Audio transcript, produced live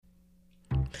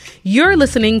You're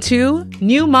listening to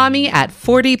New Mommy at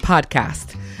 40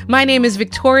 podcast. My name is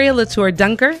Victoria Latour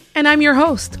Dunker, and I'm your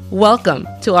host. Welcome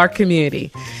to our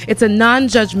community. It's a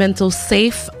non-judgmental,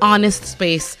 safe, honest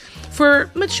space for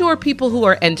mature people who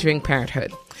are entering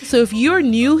parenthood. So if you're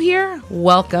new here,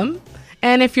 welcome.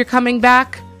 And if you're coming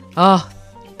back,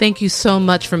 thank you so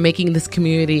much for making this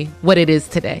community what it is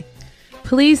today.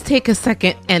 Please take a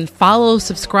second and follow,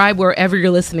 subscribe wherever you're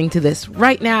listening to this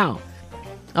right now.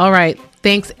 All right.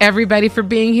 Thanks everybody for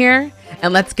being here,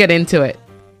 and let's get into it.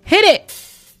 Hit it!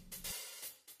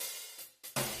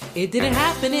 It didn't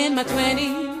happen in my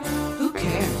 20s. Who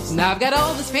cares? Now I've got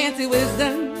all this fancy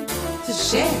wisdom to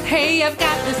share. Hey, I've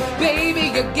got this baby,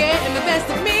 you're getting the best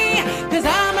of me, 'cause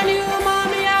I'm a new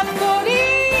mommy at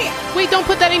 40. Wait, don't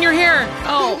put that in your hair.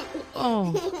 Oh,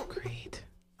 great.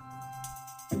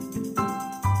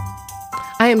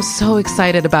 I am so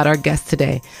excited about our guest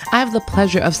today. I have the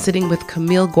pleasure of sitting with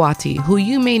Camille Guaty, who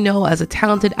you may know as a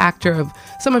talented actor of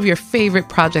some of your favorite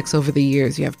projects over the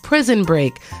years. You have Prison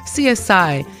Break,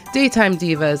 CSI, Daytime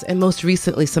Divas, and most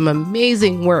recently some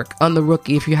amazing work on The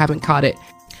Rookie if you haven't caught it.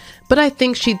 But I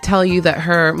think she'd tell you that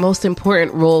her most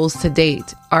important roles to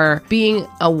date are being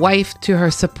a wife to her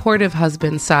supportive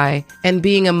husband, Cy, and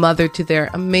being a mother to their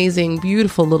amazing,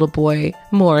 beautiful little boy,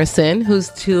 Morrison, who's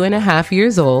 2.5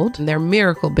 years old, and their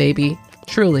miracle baby,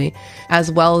 truly, as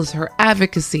well as her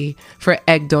advocacy for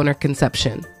egg donor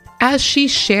conception. As she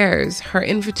shares her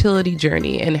infertility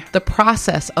journey and the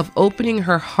process of opening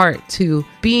her heart to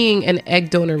being an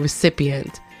egg donor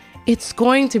recipient, it's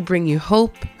going to bring you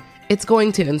hope. It's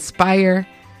going to inspire.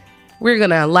 We're going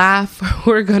to laugh.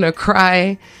 We're going to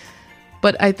cry.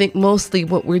 But I think mostly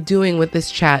what we're doing with this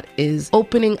chat is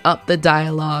opening up the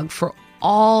dialogue for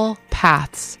all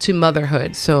paths to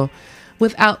motherhood. So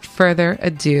without further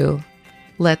ado,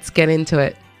 let's get into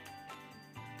it.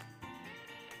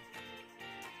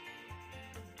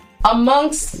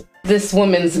 Amongst this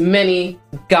woman's many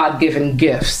God-given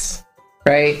gifts,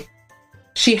 right?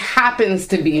 She happens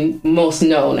to be most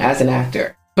known as an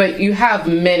actor. But you have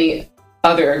many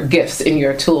other gifts in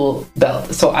your tool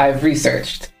belt, so I've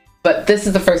researched. But this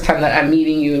is the first time that I'm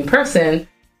meeting you in person,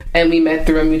 and we met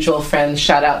through a mutual friend.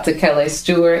 Shout out to Kelly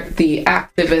Stewart, the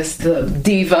activist, the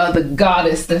diva, the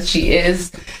goddess that she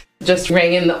is. Just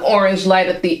rang in the orange light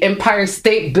at the Empire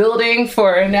State Building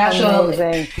for National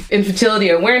Infertility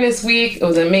Awareness Week. It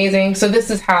was amazing. So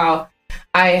this is how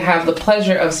I have the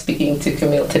pleasure of speaking to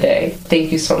Camille today.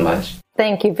 Thank you so much.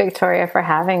 Thank you, Victoria, for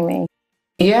having me.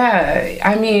 Yeah,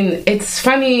 I mean, it's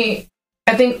funny.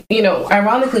 I think,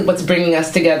 ironically, what's bringing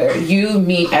us together, you,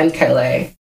 me, and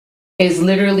Kelly, is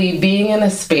literally being in a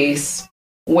space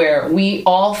where we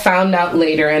all found out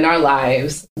later in our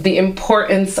lives the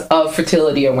importance of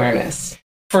fertility awareness.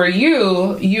 For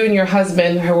you and your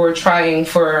husband who were trying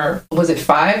for, was it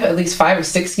at least 5 or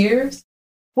 6 years?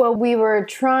 Well, we were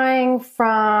trying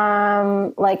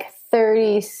from like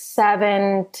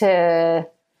 37 to...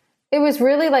 It was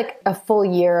really like a full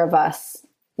year of us,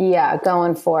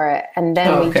 going for it. And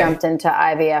then we jumped into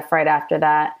IVF right after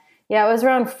that. Yeah, it was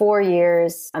around 4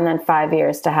 years and then 5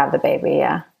 years to have the baby,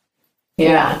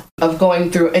 Yeah, of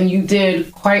going through. And you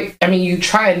did you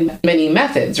tried many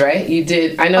methods, right? You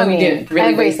did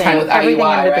really waste time with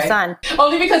IUI, right? The sun.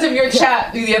 Only because of your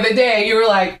chat the other day, you were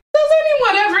like, does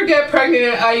anyone ever get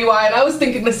pregnant at IUI? And I was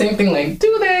thinking the same thing, like,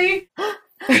 do they?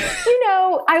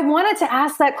 I wanted to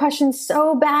ask that question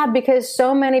so bad because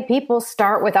so many people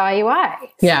start with IUI.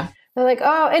 Yeah. They're like,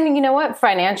 and you know what?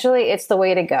 Financially, it's the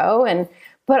way to go. And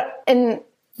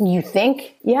you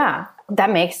think, that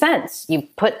makes sense. You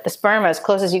put the sperm as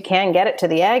close as you can, get it to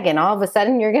the egg, and all of a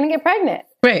sudden you're going to get pregnant.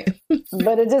 Right.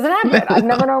 But it doesn't happen. I've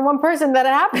never known one person that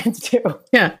it happens to.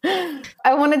 Yeah.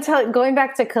 I want to going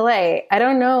back to Calais, I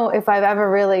don't know if I've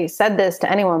ever really said this to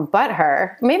anyone but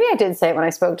her. Maybe I did say it when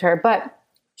I spoke to her, but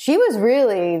she was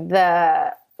really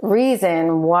the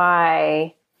reason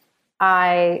why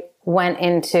I went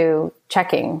into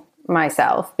checking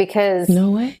myself because...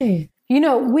 No way.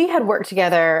 We had worked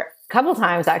together a couple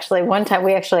times, actually. One time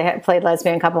we actually had played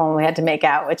lesbian couple and we had to make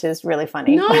out, which is really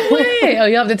funny. No way. Oh,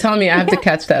 you have to tell me. I have to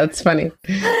catch that. It's funny.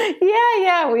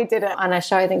 Yeah. We did it on a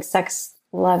show, I think Sex,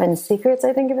 Love, and Secrets,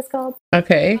 I think it was called.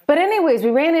 Okay. But anyways,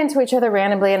 we ran into each other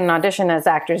randomly at an audition as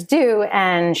actors do.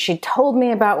 And she told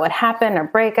me about what happened, her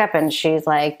breakup. And she's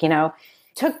like,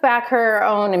 took back her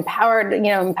own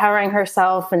empowering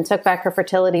herself and took back her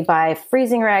fertility by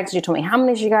freezing her eggs. She told me how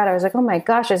many she got. I was like, oh my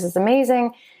gosh, this is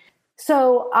amazing.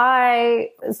 So I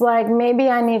was like, maybe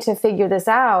I need to figure this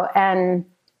out. And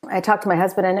I talked to my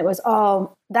husband and it was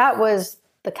that was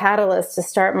the catalyst to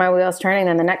start my wheels turning.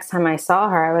 And the next time I saw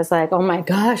her, I was like, oh my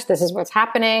gosh, this is what's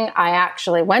happening. I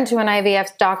actually went to an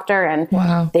IVF doctor and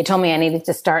they told me I needed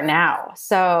to start now.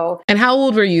 So. And how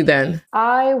old were you then?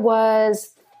 I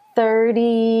was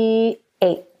 38,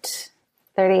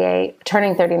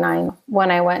 turning 39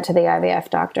 when I went to the IVF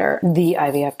doctor. The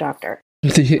IVF doctor.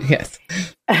 Yes.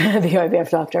 The IVF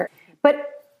doctor. But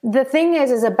the thing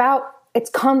is it's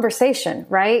conversation,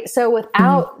 right? So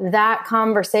without that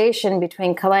conversation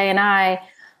between Calais and I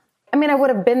mean, I would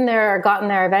have been there or gotten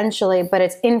there eventually, but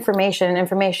it's information.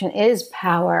 Information is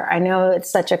power. I know it's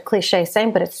such a cliche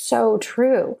saying, but it's so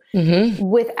true.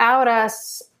 Without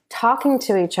us talking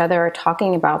to each other or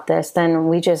talking about this, then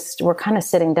we're kind of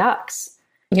sitting ducks.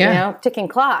 Yeah. You know, ticking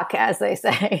clock, as they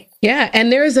say. Yeah.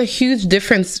 And there's a huge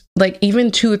difference, like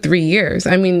even 2 or 3 years.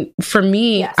 I mean, for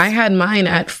me, yes. I had mine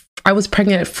I was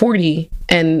pregnant at 40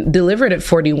 and delivered at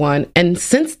 41. And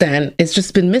since then, it's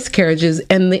just been miscarriages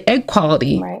and the egg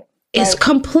quality is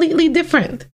completely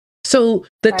different. So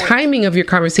the timing of your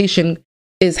conversation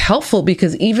is helpful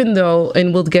because even though,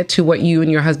 and we'll get to what you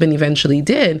and your husband eventually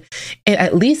did, it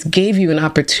at least gave you an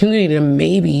opportunity to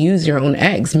maybe use your own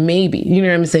eggs, maybe, you know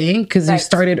what I'm saying? Because you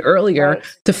started earlier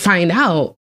to find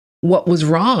out what was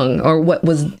wrong or what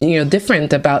was,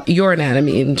 different about your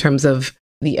anatomy in terms of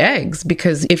the eggs.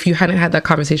 Because if you hadn't had that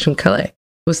conversation with Calais, it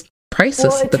was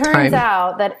priceless at the time.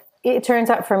 It turns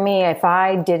out for me, I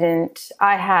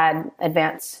had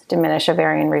advanced diminished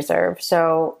ovarian reserve.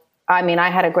 So I mean, I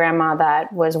had a grandma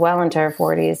that was well into her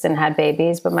 40s and had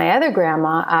babies, but my other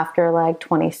grandma, after like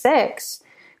 26,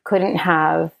 couldn't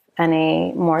have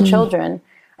any more children.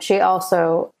 She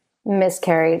also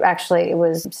miscarried. Actually, it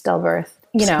was stillbirth,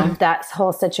 that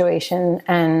whole situation.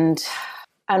 And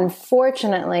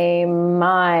unfortunately,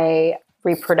 my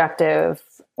reproductive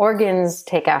organs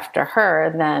take after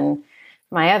her than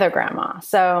my other grandma.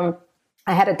 So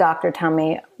I had a doctor tell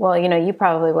me, well, you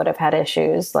probably would have had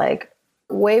issues like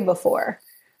way before,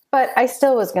 but I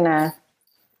still was going to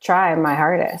try my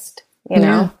hardest,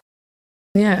 know?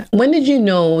 Yeah. When did you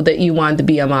know that you wanted to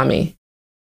be a mommy?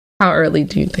 How early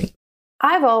do you think?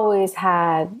 I've always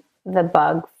had the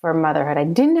bug for motherhood. I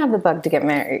didn't have the bug to get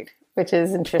married, which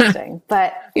is interesting.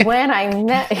 But when I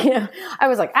met, I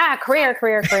was like,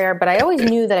 career. But I always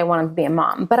knew that I wanted to be a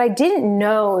mom, but I didn't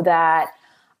know that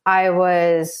I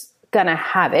was gonna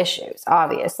have issues,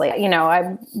 obviously.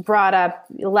 I brought up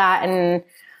Latin,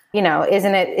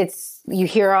 you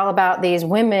hear all about these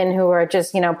women who are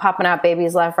just, popping out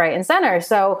babies left, right, and center.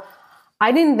 So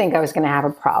I didn't think I was gonna have a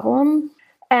problem.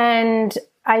 And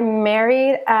I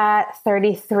married at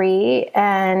 33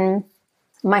 and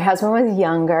my husband was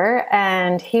younger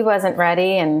and he wasn't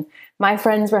ready and my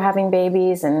friends were having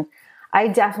babies and I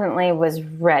definitely was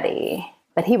ready,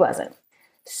 but he wasn't.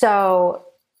 So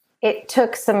it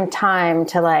took some time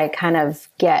to like kind of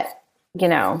get,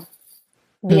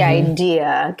 the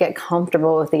idea, get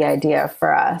comfortable with the idea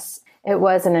for us. It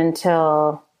wasn't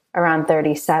until around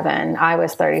 37, I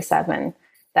was 37,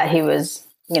 that he was,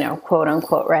 quote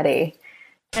unquote ready.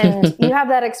 And you have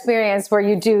that experience where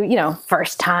you do,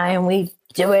 first time we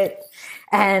do it.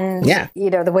 And,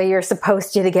 the way you're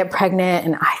supposed to get pregnant.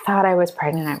 And I thought I was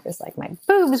pregnant. I was like, my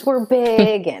boobs were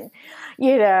big and,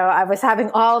 I was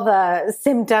having all the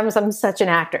symptoms. I'm such an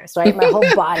actress, right? My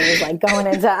whole body was like going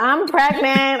into, I'm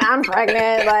pregnant.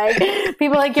 Like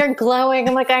people like, you're glowing.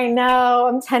 I'm like, I know.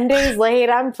 I'm 10 days late.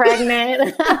 I'm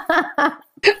pregnant.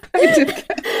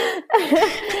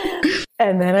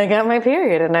 And then I got my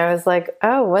period and I was like,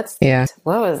 oh, what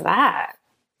was that?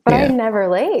 But I'm never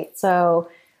late. So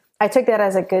I took that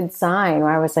as a good sign where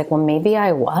I was like, well, maybe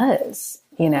I was,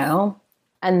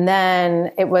 and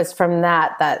then it was from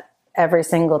that every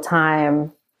single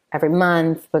time, every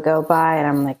month would go by and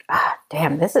I'm like,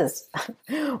 damn, this is,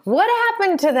 what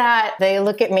happened to that? They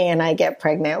look at me and I get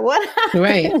pregnant. What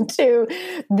happened to,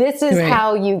 this is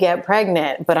how you get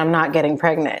pregnant, but I'm not getting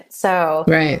pregnant. So.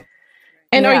 Right.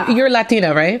 And you're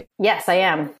Latina, right? Yes, I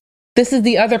am. This is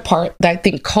the other part that I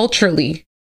think culturally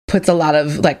puts a lot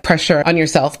of like pressure on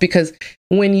yourself because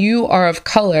when you are of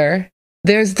color,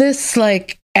 there's this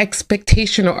like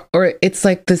expectation or it's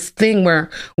like this thing where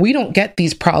we don't get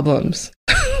these problems.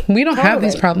 We don't have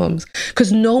these problems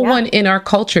because no one in our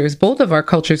cultures, both of our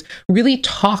cultures, really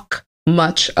talk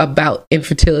much about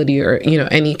infertility or,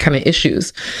 any kind of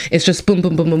issues. It's just boom,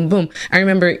 boom, boom, boom, boom. I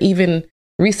remember even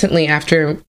recently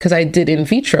because I did in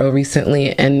vitro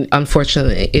recently and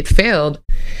unfortunately it failed.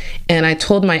 And I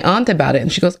told my aunt about it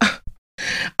and she goes,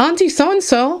 Auntie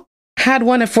so-and-so had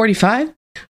one at 45.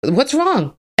 What's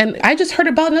wrong? And I just heard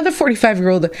about another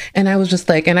 45-year-old. And I was just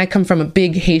like, and I come from a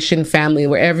big Haitian family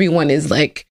where everyone is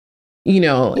like,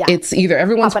 it's either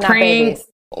everyone's praying.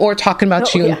 or talking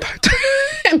about you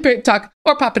and talk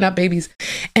or popping out babies.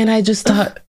 And I just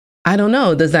thought, I don't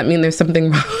know. Does that mean there's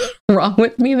something wrong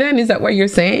with me then? Is that what you're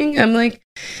saying? I'm like,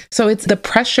 so it's the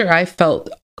pressure I felt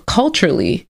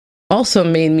culturally also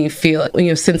made me feel,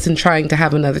 since in trying to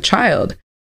have another child,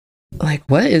 like,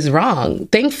 what is wrong?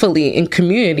 Thankfully, in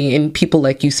community and people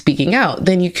like you speaking out,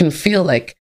 then you can feel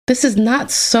like this is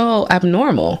not so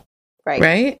abnormal.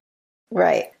 Right?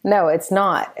 Right. No, it's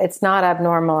not. It's not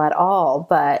abnormal at all.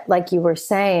 But like you were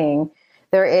saying,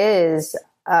 there is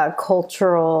a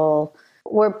cultural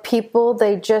where people,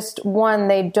 they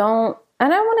don't,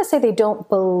 and I want to say they don't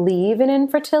believe in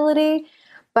infertility,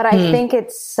 but I think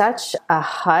it's such a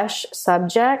hush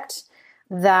subject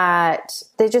that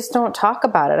they just don't talk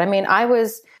about it. I mean, I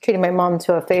was treating my mom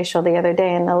to a facial the other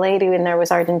day, and the lady in there was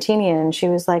Argentinian, and she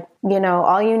was like,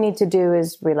 all you need to do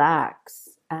is relax.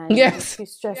 And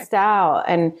she's stressed out.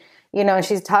 And,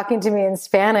 she's talking to me in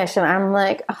Spanish, and I'm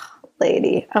like, oh,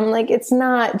 lady, it's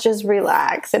not just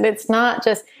relax. And it's not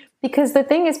just, because the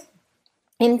thing is,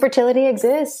 infertility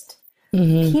exists.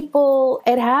 People,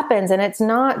 it happens. And it's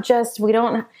not just,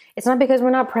 it's not because we're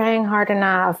not praying hard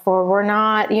enough, or we're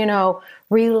not,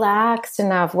 relaxed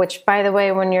enough, which, by the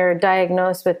way, when you're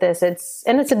diagnosed with this, it's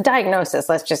a diagnosis.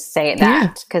 Let's just say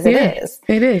that, because it is.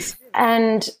 It is.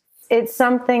 And it's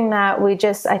something that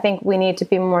I think we need to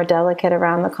be more delicate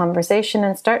around the conversation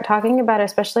and start talking about it,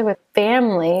 especially with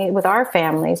our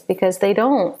families, because they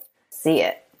don't see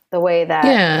it the way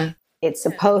that it's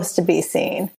supposed to be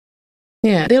seen.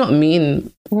 Yeah, they don't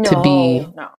mean to be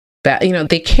bad.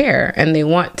 They care and they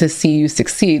want to see you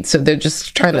succeed. So they're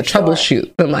just trying to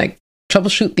troubleshoot. I'm like,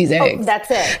 troubleshoot these eggs. Oh,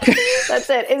 that's it. That's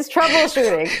it. It's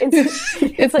troubleshooting.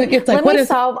 It's like, I'm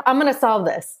going to solve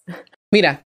this.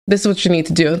 Mira, this is what you need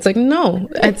to do. It's like, no,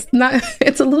 it's not.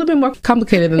 It's a little bit more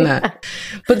complicated than that.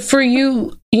 But for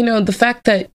you, the fact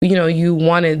that,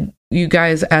 you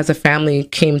guys as a family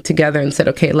came together and said,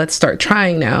 okay, let's start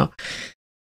trying now.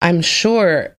 I'm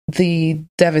sure the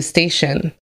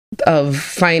devastation of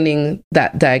finding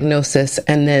that diagnosis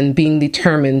and then being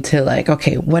determined to like,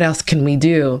 okay, what else can we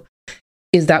do?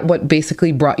 Is that what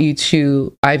basically brought you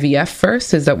to IVF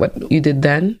first? Is that what you did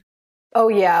then? Oh,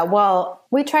 yeah. Well,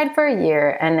 we tried for a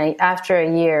year. And after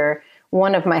a year,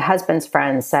 one of my husband's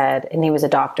friends said, and he was a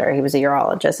doctor, he was a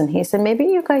urologist, and he said, maybe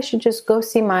you guys should just go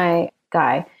see my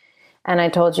guy. And I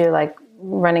told you, like,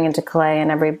 running into clay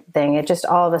and everything, it just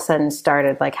all of a sudden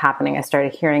started like happening. I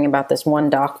started hearing about this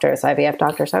one doctor, this IVF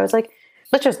doctor. So I was like,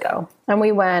 let's just go. And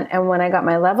we went. And when I got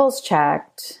my levels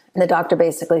checked, the doctor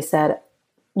basically said,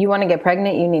 you want to get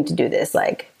pregnant? You need to do this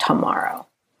like tomorrow.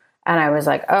 And I was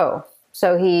like, oh.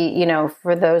 So he,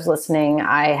 for those listening,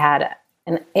 I had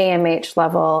an AMH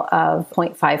level of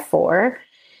 0.54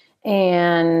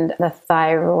 and the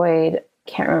thyroid,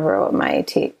 can't remember what my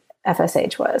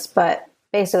FSH was, but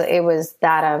basically, it was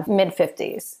that of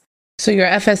mid-50s. So your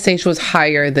FSH was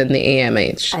higher than the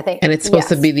AMH. I think. And it's supposed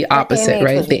to be the opposite,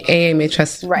 right? The AMH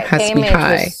has to be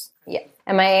high.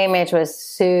 And my AMH was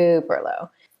super low.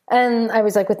 And I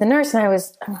was like with the nurse, and I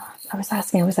was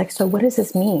asking, I was like, so what does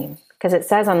this mean? Because it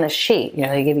says on the sheet,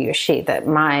 they give you a sheet that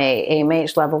my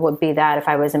AMH level would be that if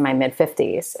I was in my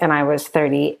mid-50s. And I was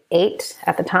 38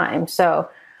 at the time. So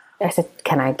I said,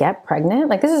 can I get pregnant?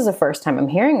 Like, this is the first time I'm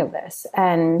hearing of this.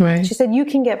 And she said, you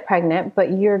can get pregnant,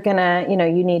 but you're gonna,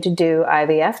 you need to do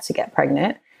IVF to get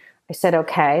pregnant. I said,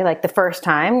 okay, like the first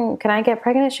time, can I get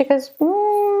pregnant? She goes,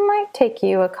 might take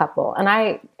you a couple. And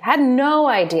I had no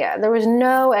idea. There was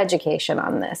no education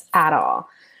on this at all.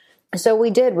 So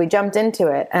we jumped into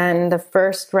it. And the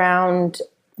first round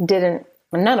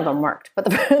none of them worked, but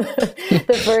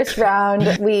the first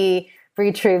round we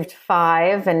retrieved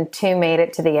 5 and 2 made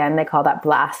it to the end. They call that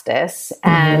blastus.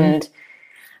 And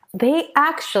they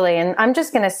actually, and I'm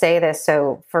just going to say this,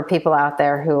 so for people out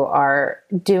there who are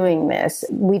doing this,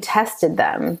 we tested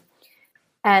them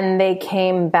and they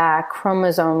came back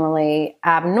chromosomally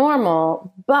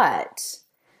abnormal. But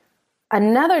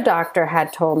another doctor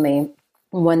had told me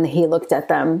when he looked at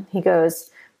them, he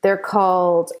goes, they're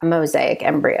called mosaic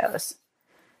embryos.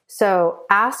 So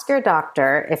ask your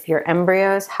doctor if your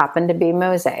embryos happen to be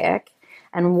mosaic.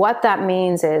 And what that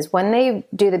means is when they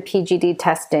do the PGD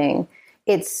testing,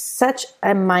 it's such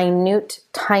a minute,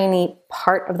 tiny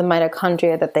part of the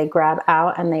mitochondria that they grab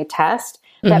out and they test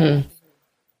that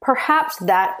perhaps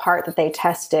that part that they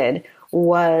tested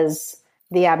was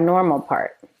the abnormal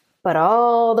part, but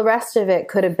all the rest of it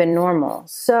could have been normal.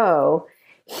 So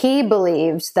he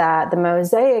believes that the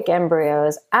mosaic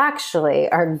embryos actually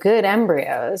are good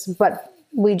embryos, but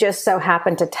we just so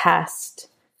happen to test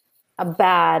a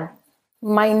bad,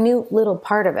 minute little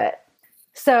part of it.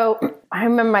 So I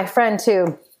remember my friend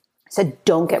too said,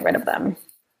 don't get rid of them.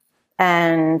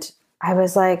 And I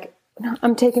was like, no,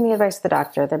 I'm taking the advice of the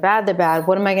doctor. They're bad. They're bad.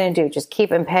 What am I going to do? Just keep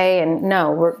and pay? And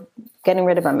no, we're getting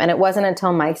rid of them. And it wasn't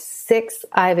until my 6th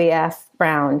IVF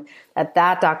round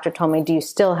that doctor told me, do you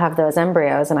still have those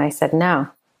embryos? And I said, no,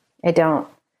 I don't.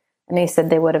 And he said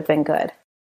they would have been good.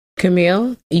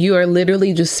 Camille, you are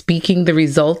literally just speaking the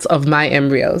results of my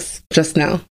embryos just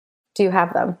now. Do you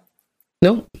have them?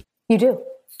 No. You do?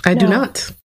 I do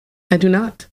not. I do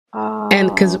not. Oh. And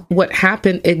because what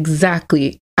happened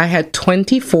exactly, I had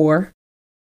 24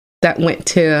 that went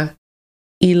to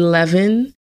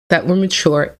 11 that were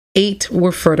mature, 8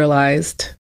 were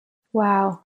fertilized.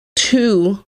 Wow.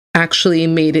 2 actually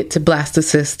made it to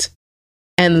blastocyst.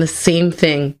 And the same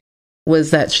thing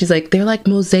was that she's like, they're like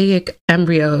mosaic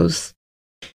embryos.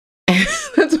 And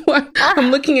that's why I'm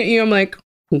looking at you. I'm like,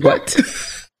 what?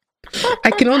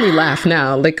 I can only laugh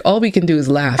now. Like, all we can do is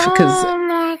laugh because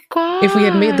if we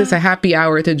had made this a happy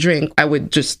hour to drink, I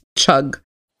would just chug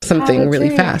something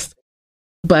really fast.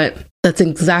 But that's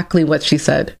exactly what she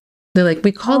said. They're like,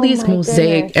 we call these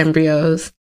mosaic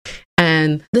embryos,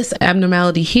 and this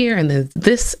abnormality here, and there's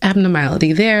this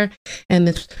abnormality there, and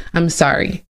it's, I'm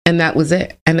sorry. And that was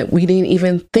it. And we didn't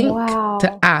even think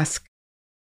to ask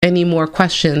any more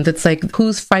questions. It's like,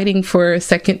 who's fighting for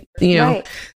second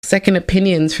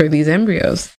opinions for these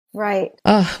embryos? Right.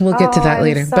 Oh, we'll get to that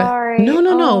later. Sorry. But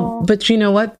no. But you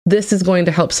know what? This is going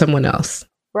to help someone else.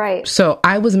 Right. So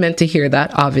I was meant to hear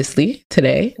that, obviously,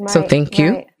 today. Right, so thank you.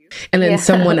 Right. And then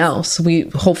someone else, we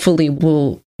hopefully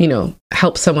will,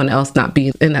 help someone else not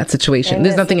be in that situation.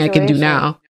 There's nothing I can do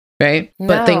now. Right. No.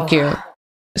 But thank you.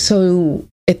 So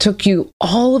it took you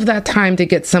all of that time to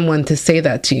get someone to say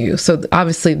that to you. So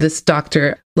obviously this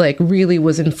doctor really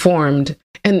was informed,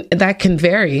 and that can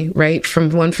vary, right? From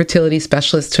one fertility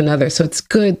specialist to another. So it's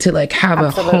good to have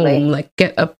Absolutely. A home,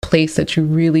 get a place that you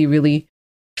really, really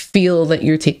feel that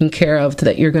you're taken care of,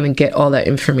 that you're going to get all that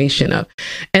information of.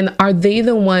 And are they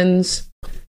the ones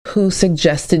who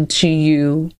suggested to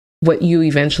you what you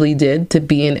eventually did to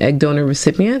be an egg donor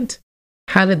recipient?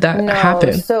 How did that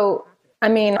happen? So,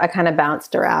 I kind of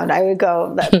bounced around. I would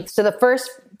go, so the first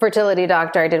fertility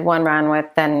doctor I did one round with,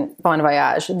 then Bon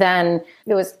Voyage. Then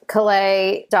it was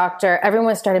Calais doctor.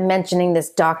 Everyone started mentioning this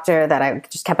doctor that I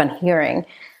just kept on hearing.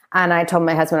 And I told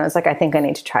my husband, I was like, I think I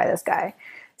need to try this guy.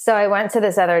 So I went to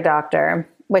this other doctor,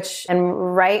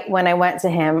 and right when I went to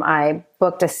him, I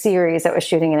booked a series that was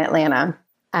shooting in Atlanta.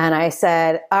 And I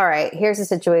said, all right, here's the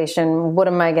situation. What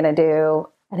am I going to do?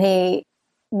 And he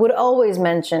would always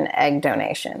mention egg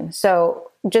donation.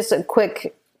 So just a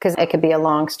quick, because it could be a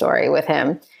long story with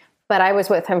him, but I was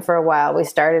with him for a while. We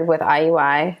started with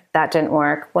IUI. That didn't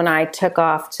work. When I took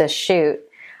off to shoot,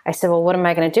 I said, well, what am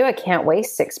I going to do? I can't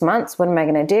waste 6 months. What am I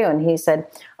going to do? And he said,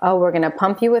 oh, we're going to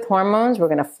pump you with hormones. We're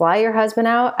going to fly your husband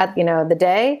out at, the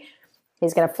day.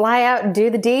 He's going to fly out and do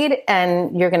the deed.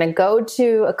 And you're going to go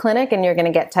to a clinic and you're going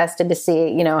to get tested to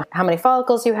see, how many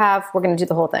follicles you have. We're going to do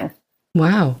the whole thing.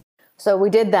 Wow. So we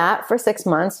did that for 6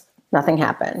 months. Nothing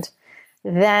happened.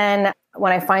 Then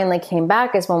when I finally came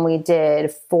back is when we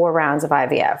did 4 rounds of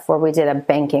IVF, where we did a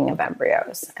banking of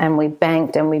embryos, and we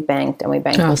banked and we banked and we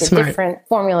banked. Oh, we did different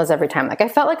formulas every time. I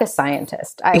felt like a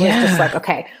scientist. I was just like,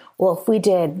 okay, well, if we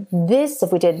did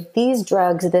these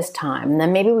drugs this time,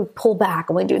 then maybe we pull back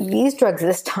and we do these drugs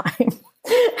this time.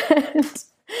 And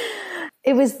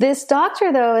it was this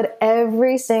doctor, though, at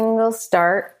every single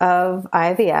start of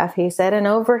IVF, he said, and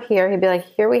over here, he'd be like,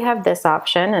 here we have this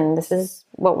option, and this is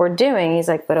what we're doing. He's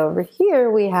like, but over here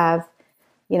we have,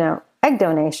 egg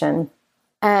donation.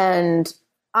 And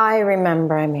I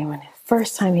remember, when the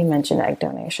first time he mentioned egg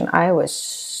donation, I was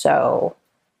so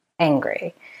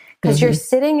angry. Because you're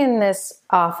sitting in this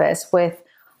office with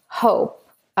hope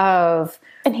of,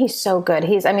 and he's so good.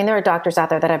 There are doctors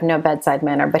out there that have no bedside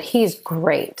manner, but he's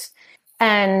great.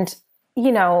 And,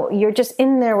 you're just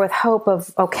in there with hope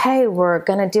of, okay, we're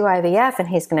going to do IVF, and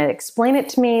he's going to explain it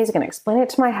to me. He's going to explain it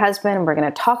to my husband, and we're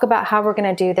going to talk about how we're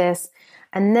going to do this.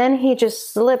 And then he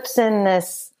just slips in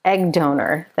this egg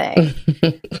donor thing.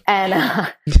 and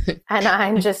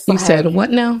I'm just You said,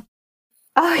 what now?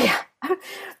 Oh, yeah.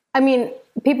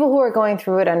 People who are going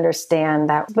through it understand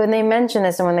that when they mention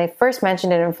this, and when they first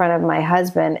mentioned it in front of my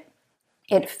husband,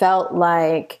 it felt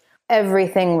like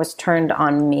everything was turned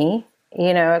on me.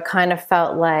 It kind of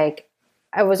felt like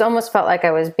I felt like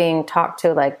I was being talked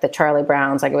to like the Charlie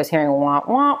Browns, like I was hearing wah,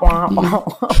 wah, wah, wah,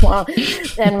 wah, wah.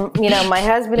 And, my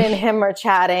husband and him are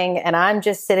chatting, and I'm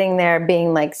just sitting there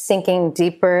being like sinking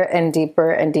deeper and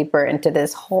deeper and deeper into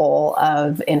this hole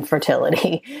of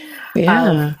infertility.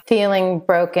 Yeah. Feeling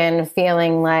broken,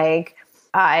 feeling like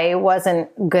I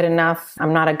wasn't good enough.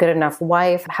 I'm not a good enough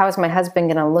wife. How is my husband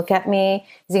going to look at me?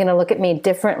 Is he going to look at me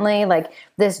differently? Like,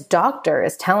 this doctor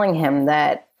is telling him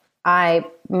that I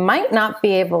might not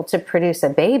be able to produce a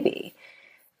baby.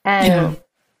 And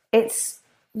it's,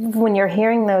 when you're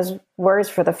hearing those words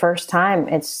for the first time,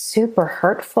 it's super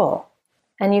hurtful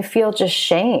and you feel just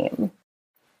shame.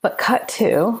 But cut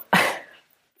to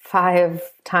 5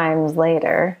 times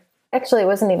later. Actually, it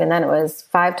wasn't even then. It was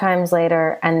 5 times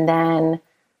later. And then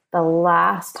the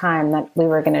last time that we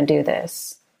were going to do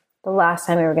this, the last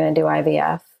time we were going to do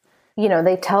IVF, you know,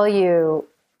 they tell you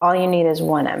all you need is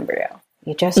 1 embryo.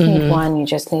 You just need one. You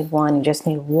just need one. You just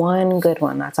need one good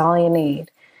one. That's all you need.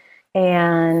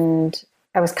 And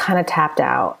I was kind of tapped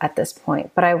out at this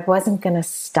point, but I wasn't going to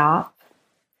stop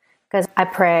because I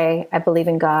pray, I believe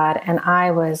in God. And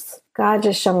God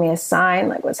just showed me a sign,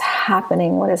 like, what's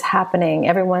happening? What is happening?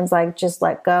 Everyone's like, just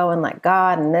let go and let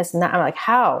God and this and that. I'm like,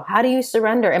 how do you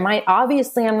surrender?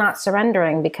 Obviously I'm not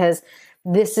surrendering because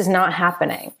this is not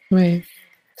happening. Right.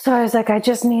 So I was like, I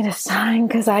just need a sign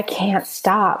because I can't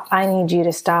stop. I need you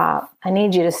to stop. I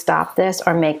need you to stop this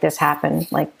or make this happen,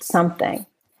 like something.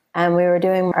 And we were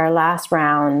doing our last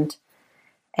round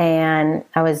and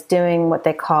I was doing what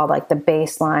they call like the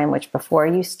baseline, which before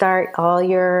you start all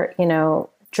your,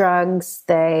 drugs,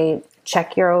 they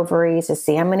check your ovaries to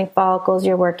see how many follicles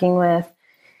you're working with.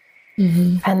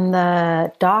 And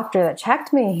the doctor that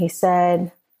checked me, he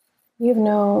said, when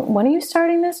are you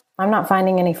starting this? I'm not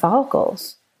finding any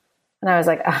follicles. And I was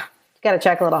like, you got to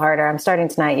check a little harder. I'm starting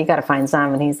tonight. You got to find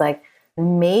some. And he's like,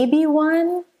 maybe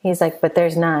 1. He's like, but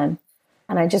there's none.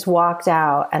 And I just walked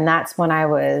out. And that's when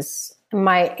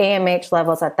my AMH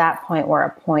levels at that point were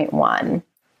a 0.1,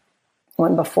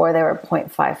 when before they were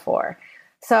 0.54.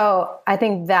 So I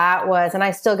think that was, and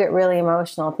I still get really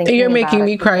emotional thinking You're about making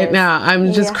me cry now.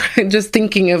 I'm just crying, just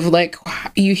thinking of like,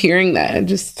 you hearing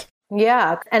that.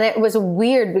 Yeah. And it was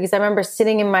weird because I remember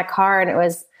sitting in my car and it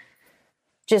was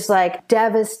just like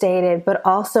devastated, but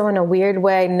also in a weird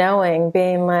way,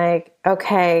 being like,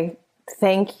 okay,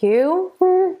 thank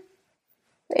you.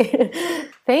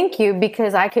 Thank you,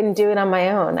 because I couldn't do it on my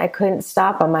own. I couldn't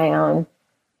stop on my own.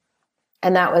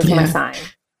 And that was my sign.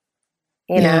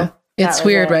 You know? It's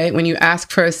weird, right? When you ask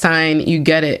for a sign, you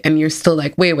get it, and you're still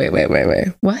like, wait.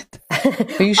 What?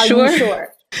 Are you sure? Are you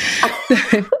sure?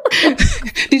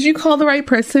 Did you call the right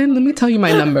person? Let me tell you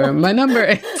my number. My number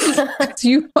is,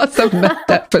 you must have meant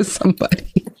that for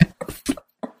somebody else.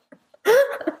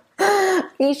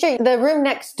 You sure? The room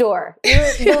next door.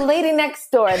 The lady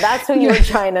next door. That's who you were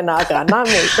trying to knock on, not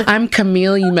me. I'm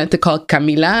Camille. You meant to call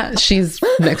Camila. She's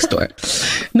next door.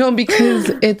 No, because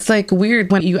it's like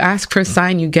weird. When you ask for a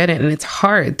sign, you get it. And it's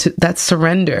hard. That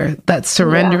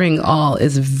surrendering all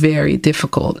is very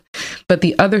difficult. But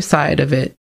the other side of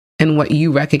it, and what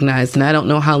you recognized, and I don't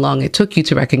know how long it took you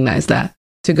to recognize that,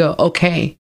 to go,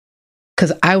 okay,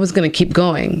 because I was going to keep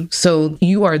going. So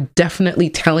you are definitely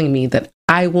telling me that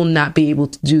I will not be able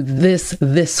to do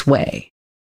this way.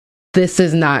 This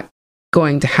is not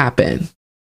going to happen.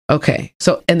 Okay.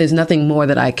 So, and there's nothing more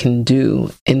that I can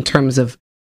do in terms of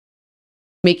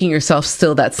making yourself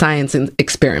still that science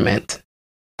experiment.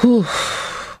 Whew.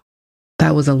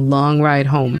 That was a long ride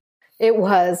home. It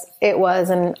was.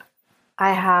 And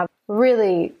I have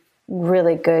really,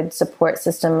 really good support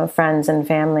system of friends and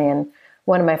family. And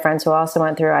one of my friends who also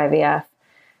went through IVF,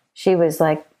 she was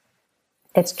like,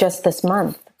 it's just this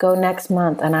month. Go next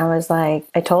month. And I was like,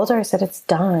 I told her, I said, it's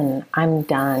done. I'm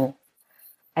done.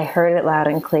 I heard it loud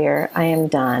and clear. I am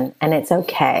done. And it's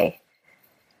okay.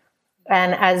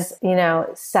 And as,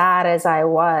 sad as I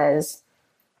was,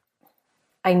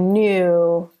 I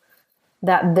knew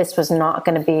that this was not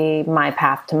going to be my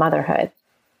path to motherhood,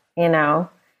 Yeah.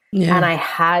 And I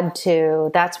had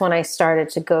to, that's when I started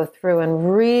to go through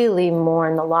and really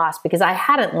mourn the loss, because I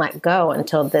hadn't let go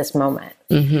until this moment.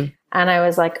 And I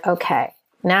was like, okay,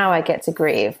 now I get to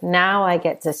grieve. Now I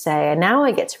get to say, and now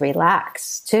I get to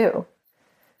relax too.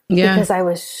 Yeah. Because I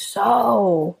was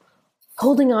so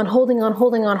holding on.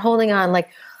 Like,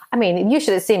 I mean, you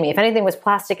should have seen me. If anything was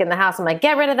plastic in the house, I'm like,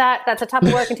 get rid of that. That's a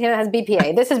Tupperware container that has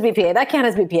BPA. This is BPA. That can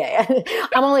has BPA.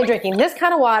 I'm only drinking this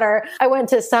kind of water. I went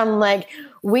to some like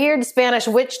weird Spanish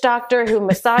witch doctor who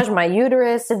massaged my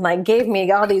uterus and like gave me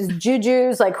all these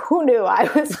jujus. Like, who knew? I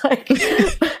was like,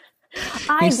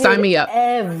 you sign me up.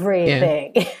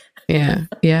 Everything. Yeah.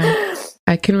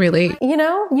 I can relate.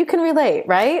 You can relate,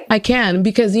 right? I can,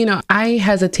 because, I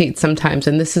hesitate sometimes.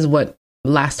 And this is what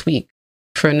last week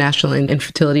for National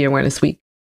Infertility Awareness Week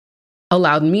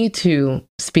allowed me to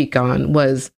speak on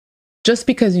was, just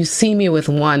because you see me with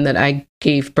one that I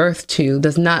gave birth to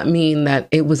does not mean that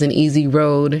it was an easy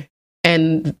road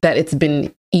and that it's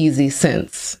been easy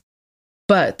since.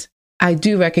 But I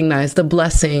do recognize the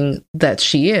blessing that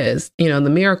she is, the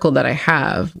miracle that I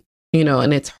have,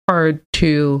 and it's hard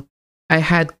to, I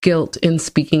had guilt in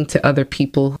speaking to other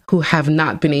people who have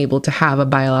not been able to have a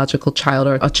biological child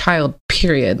or a child,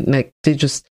 period. Like they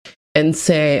just, and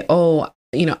say, oh,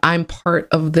 I'm part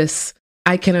of this.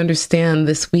 I can understand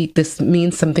this week. This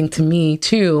means something to me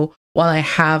too, while I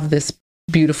have this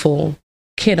beautiful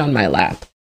kid on my lap.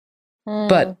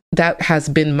 But that has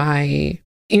been my,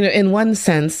 in one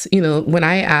sense, when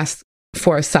I asked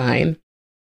for a sign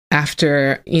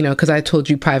after, because I told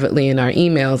you privately in our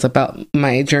emails about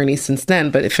my journey since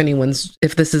then, but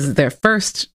if this is their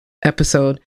first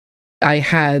episode, I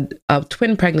had a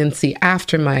twin pregnancy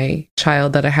after my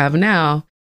child that I have now,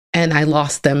 and I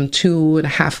lost them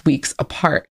 2.5 weeks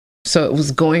apart. So it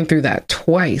was going through that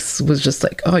twice, was just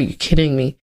like, oh, you're kidding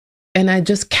me. And I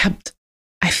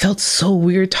felt so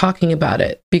weird talking about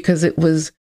it because it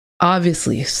was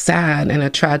obviously sad and a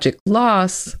tragic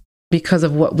loss because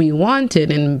of what we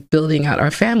wanted in building out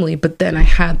our family. But then I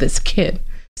had this kid.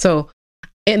 So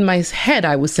in my head,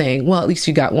 I was saying, well, at least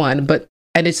you got one, but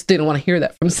I just didn't want to hear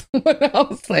that from someone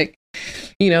else. Like,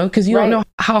 because you don't know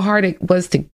how hard it was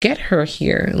to get her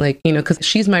here. Like, because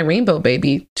she's my rainbow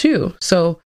baby too.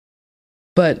 So,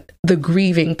 but the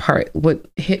grieving part, what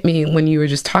hit me when you were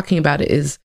just talking about it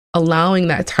is allowing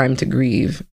that time to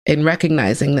grieve and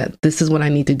recognizing that this is what I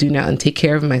need to do now and take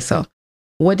care of myself.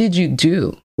 What did you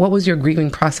do? What was your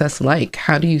grieving process like?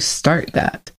 How do you start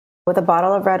that? With a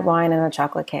bottle of red wine and a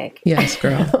chocolate cake. Yes,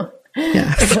 girl.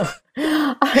 Yes.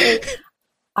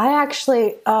 I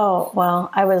actually,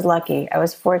 I was lucky. I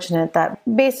was fortunate that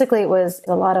basically it was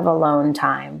a lot of alone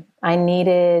time. I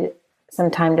needed some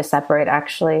time to separate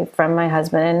actually from my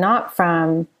husband, and not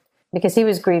from, because he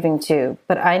was grieving too,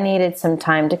 but I needed some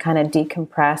time to kind of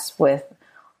decompress with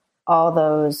all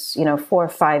those, 4 or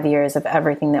 5 years of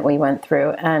everything that we went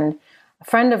through. And a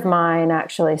friend of mine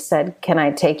actually said, can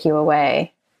I take you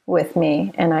away with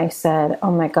me? And I said,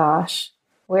 oh my gosh,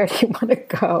 where do you want to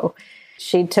go?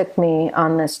 She took me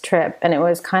on this trip, and it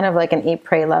was kind of like an eat,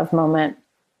 pray, love moment.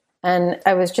 And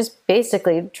I was just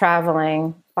basically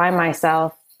traveling by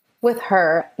myself with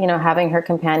her, having her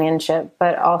companionship,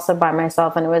 but also by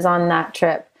myself. And it was on that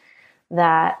trip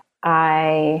that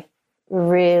I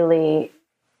really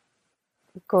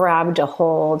grabbed a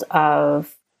hold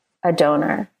of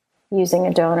using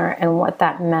a donor, and what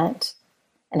that meant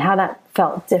and how that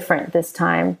felt different this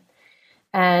time.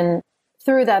 And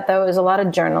through that, though, it was a lot of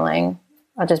journaling.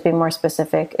 I'll just be more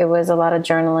specific. It was a lot of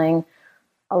journaling,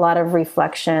 a lot of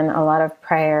reflection, a lot of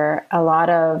prayer, a lot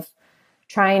of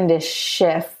trying to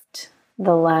shift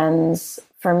the lens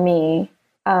for me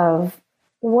of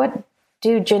what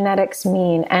do genetics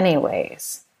mean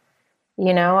anyways?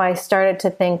 I started to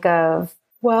think of,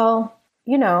 well,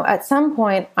 at some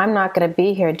point I'm not going to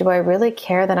be here. Do I really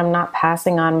care that I'm not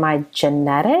passing on my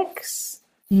genetics?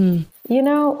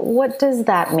 What does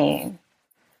that mean?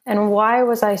 And why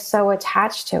was I so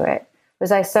attached to it?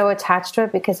 Was I so attached to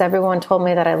it because everyone told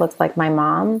me that I looked like my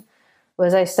mom?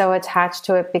 Was I so attached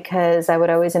to it because I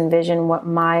would always envision what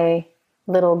my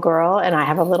little girl, and I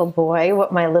have a little boy,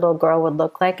 what my little girl would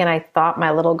look like, and I thought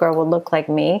my little girl would look like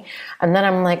me? And then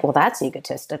I'm like, well, that's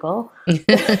egotistical.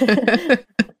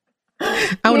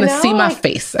 I want to see my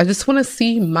face. I just want to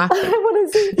see my face. I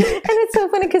want to see. And it's so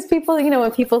funny because people,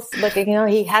 when people look at,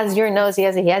 he has your nose, he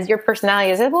has your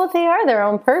personality. I said, well, they are their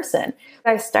own person.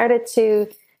 I started to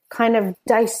kind of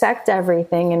dissect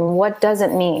everything and what does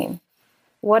it mean?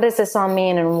 What does this all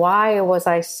mean? And why was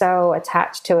I so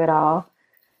attached to it all?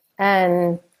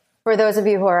 And for those of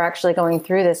you who are actually going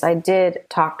through this, I did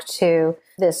talk to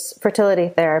this fertility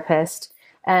therapist,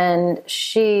 and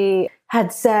she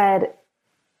had said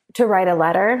to write a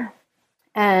letter.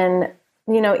 And,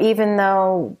 even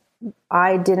though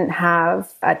I didn't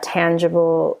have a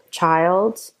tangible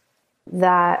child,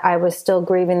 that I was still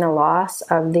grieving the loss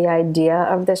of the idea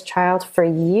of this child for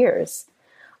years.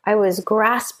 I was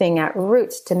grasping at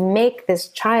roots to make this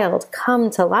child come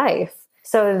to life.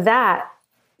 So that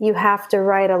you have to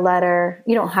write a letter.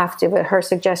 You don't have to, but her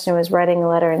suggestion was writing a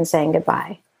letter and saying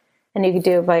goodbye. And you can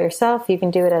do it by yourself. You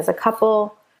can do it as a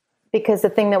couple. Because the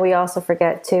thing that we also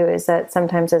forget too is that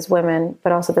sometimes as women,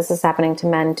 but also this is happening to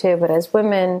men too, but as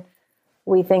women,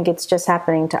 we think it's just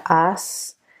happening to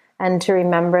us. And to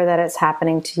remember that it's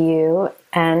happening to you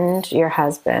and your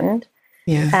husband.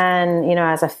 Yeah. And,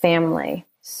 as a family.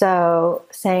 So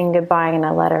saying goodbye in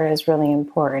a letter is really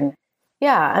important.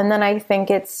 Yeah. And then I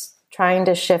think it's trying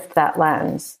to shift that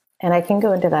lens. And I can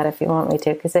go into that if you want me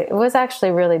to, because it was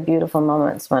actually really beautiful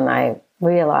moments when I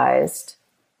realized,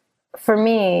 for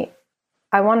me,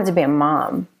 I wanted to be a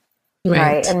mom,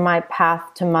 right? And my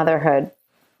path to motherhood,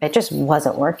 it just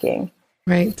wasn't working.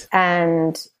 Right.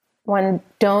 And when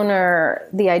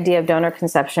the idea of donor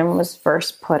conception was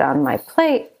first put on my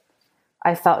plate,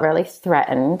 I felt really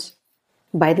threatened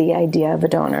by the idea of a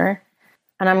donor.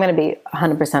 And I'm going to be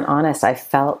 100% honest, I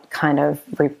felt kind of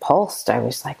repulsed. I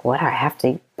was like, what, I have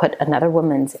to put another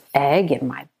woman's egg in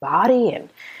my body? And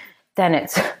then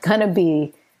it's going to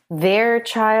be their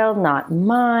child, not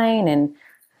mine. And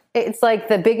it's like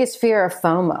the biggest fear of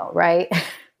FOMO, right?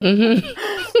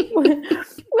 Mm-hmm.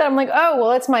 I'm like, oh,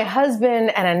 well, it's my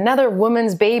husband and another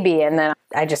woman's baby. And then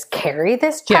I just carry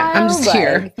this child. Yeah, I'm just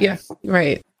here. Yeah,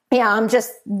 right. Yeah, I'm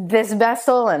just this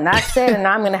vessel and that's it. And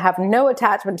I'm going to have no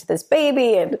attachment to this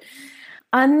baby.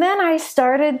 And then I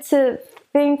started to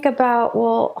think about,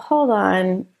 well, hold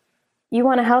on. You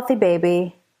want a healthy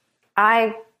baby?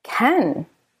 I can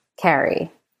carry.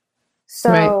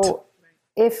 So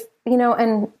if,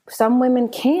 and some women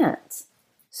can't.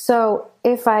 So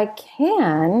if I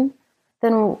can,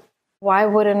 then why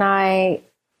wouldn't I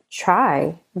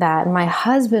try that? My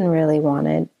husband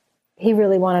he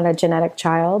really wanted a genetic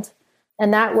child.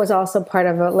 And that was also part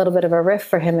of a little bit of a rift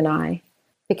for him and I,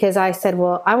 because I said,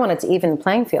 well, I wanted to even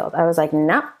playing field. I was like,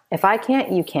 no, if I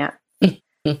can't, you can't.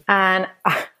 And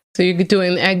so you're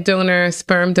doing egg donor,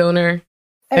 sperm donor,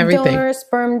 everything. Egg donor,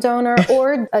 sperm donor,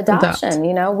 or adoption.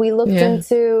 We looked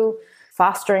into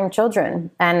fostering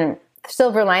children, and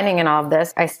silver lining in all of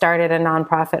this, I started a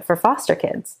nonprofit for foster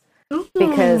kids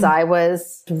because I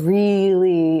was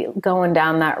really going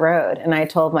down that road. And I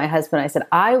told my husband, I said,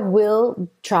 I will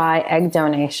try egg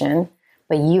donation,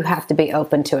 but you have to be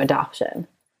open to adoption.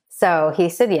 So he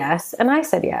said yes, and I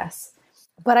said yes.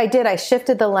 But I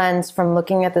shifted the lens from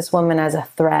looking at this woman as a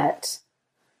threat,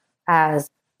 as,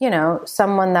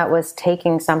 someone that was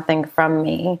taking something from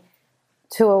me,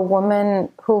 to a woman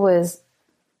who was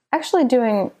actually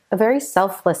doing a very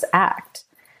selfless act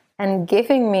and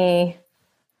giving me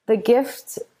the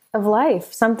gift of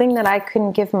life, something that I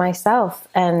couldn't give myself,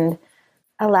 and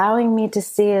allowing me to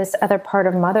see this other part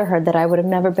of motherhood that I would have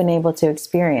never been able to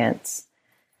experience.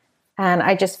 And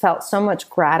I just felt so much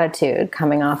gratitude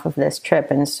coming off of this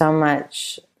trip and so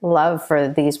much love for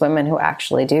these women who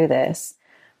actually do this,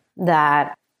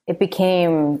 that it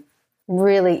became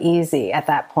really easy at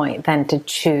that point then to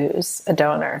choose a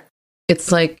donor.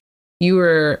 It's like you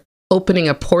were opening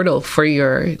a portal for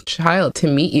your child to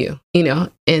meet you,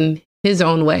 in his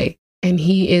own way. And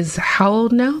he is how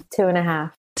old now?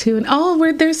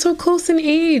 2.5. They're so close in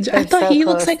age. I thought he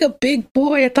looks like a big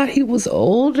boy. I thought he was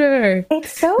older.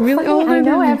 It's so really funny. I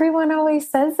know everyone always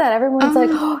says that. Everyone's like,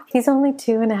 oh, he's only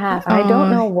 2.5. I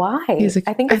don't know why.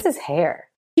 I think it's his hair.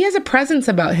 He has a presence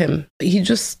about him. He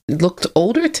just looked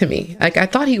older to me. Like I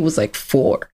thought he was like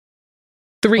 4.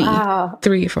 3. Wow.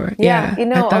 3, 4. Yeah.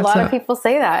 A lot of people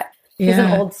say that. He's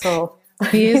an old soul.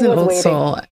 He is an old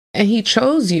soul. And he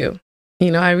chose you.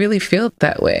 I really feel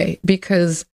that way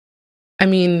because, I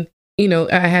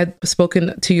had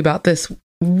spoken to you about this,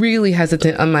 really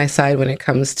hesitant on my side when it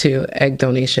comes to egg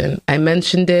donation. I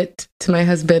mentioned it to my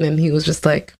husband and he was just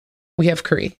like, we have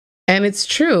curry. And it's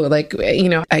true. Like,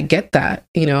 I get that,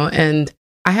 and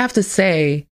I have to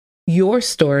say, your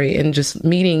story and just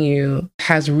meeting you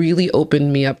has really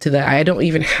opened me up to that. I don't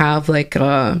even have like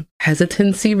a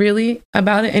hesitancy really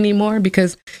about it anymore,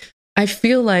 because I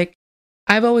feel like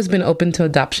I've always been open to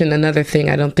adoption. Another thing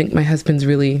I don't think my husband's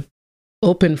really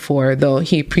open for, though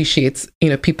he appreciates,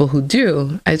 people who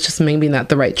do. It's just maybe not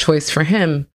the right choice for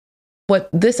him. What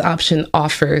this option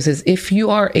offers is if you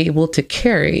are able to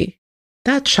carry,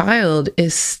 that child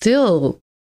is still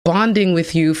bonding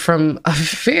with you from a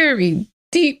very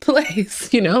deep place,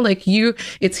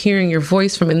 it's hearing your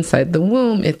voice from inside the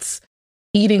womb. It's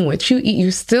eating what you eat.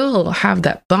 You still have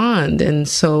that bond. And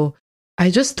so I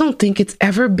just don't think it's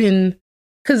ever been,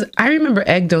 because I remember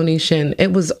egg donation,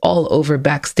 it was all over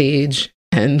backstage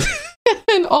and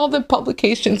and all the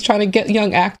publications trying to get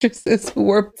young actresses who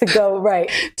were to go.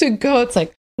 It's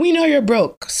like, we know you're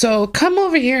broke, so come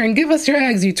over here and give us your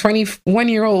eggs, you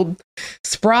 21-year-old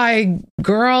spry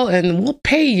girl, and we'll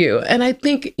pay you. And I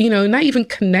think, not even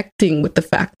connecting with the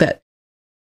fact that,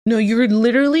 no, you're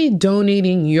literally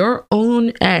donating your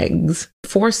own eggs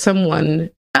for someone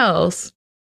else.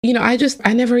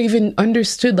 I never even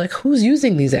understood, like, who's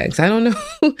using these eggs. I don't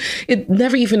know. It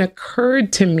never even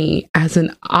occurred to me as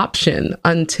an option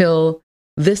until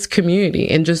this community,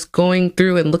 and just going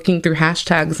through and looking through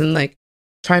hashtags and like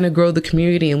trying to grow the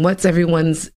community and what's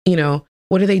everyone's,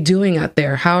 what are they doing out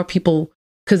there? How are people,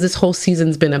 because this whole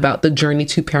season's been about the journey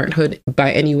to parenthood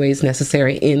by any ways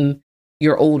necessary in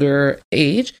your older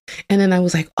age. And then I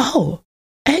was like, oh,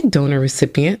 egg donor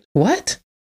recipient. What?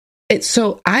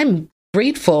 So I'm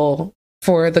grateful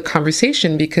for the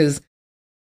conversation, because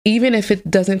even if it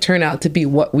doesn't turn out to be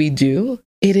what we do,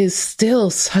 it is still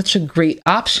such a great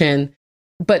option.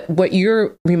 But what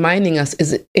you're reminding us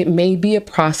is it may be a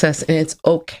process, and it's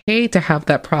okay to have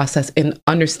that process in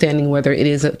understanding whether it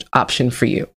is an option for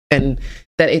you, and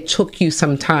that it took you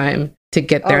some time to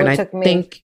get there. And I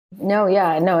think...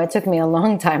 it took me a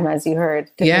long time, as you heard.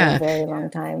 It took me a very long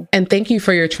time. And thank you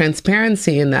for your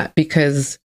transparency in that,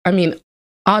 because, I mean,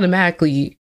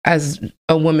 automatically as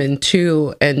a woman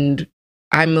too, and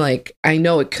I'm like, I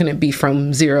know it couldn't be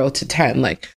from 0 to 10,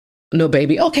 like, no,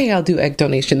 baby, okay, I'll do egg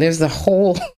donation. There's a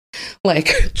whole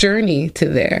like journey to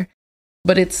there.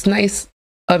 But it's nice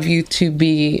of you to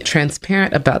be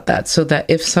transparent about that, so that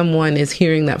if someone is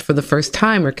hearing that for the first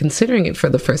time or considering it for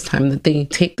the first time, that they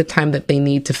take the time that they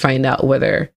need to find out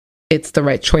whether it's the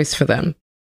right choice for them.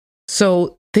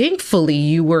 So thankfully,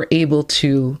 you were able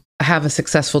to have a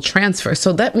successful transfer.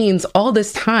 So that means all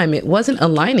this time, it wasn't a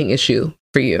lining issue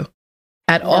for you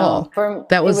at all.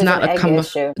 That was not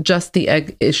just the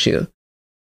egg issue.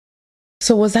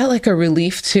 So was that like a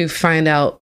relief to find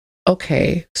out,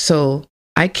 okay, so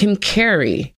I can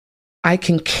carry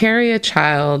a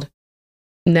child.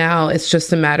 Now it's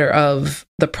just a matter of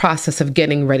the process of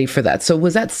getting ready for that. So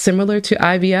was that similar to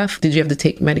IVF? Did you have to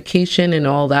take medication and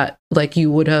all that like you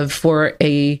would have for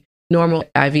a normal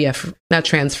IVF, not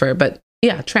transfer, but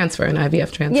transfer, an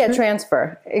IVF transfer? Yeah,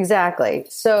 transfer. Exactly.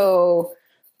 So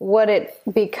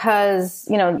because,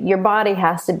 your body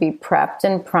has to be prepped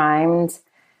and primed.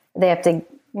 They have to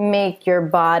make your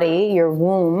body, your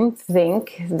womb,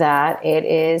 think that it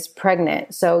is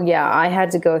pregnant. So I had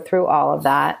to go through all of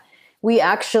that. We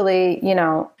actually,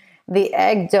 the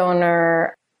egg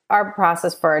donor, our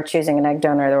process for choosing an egg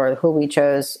donor, or who we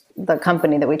chose, the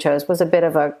company that we chose, was a bit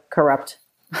of a corrupt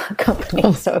company.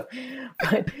 Oh. So,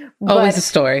 always a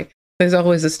story. There's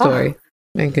always a story.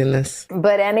 My goodness.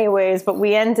 But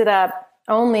we ended up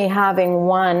only having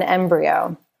one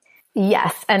embryo.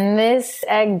 Yes. And this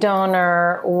egg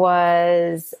donor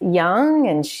was young,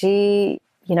 and she,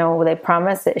 they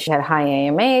promised that she had high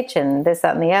AMH and this,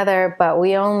 that, and the other, but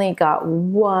we only got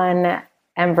one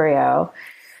embryo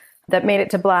that made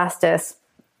it to Blastus.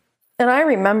 And I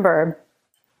remember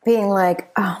being like,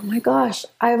 oh my gosh,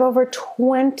 I have over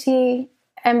 20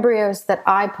 embryos that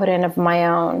I put in of my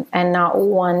own, and not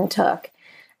one took.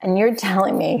 And you're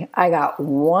telling me I got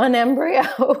one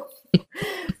embryo?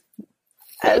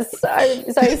 So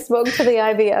I spoke to the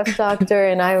IVF doctor,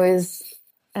 and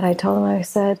I told him, I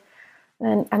said,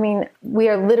 and I mean, we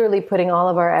are literally putting all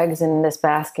of our eggs in this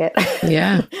basket.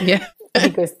 Yeah. He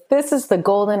goes, this is the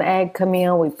golden egg,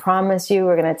 Camille. We promise you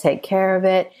we're going to take care of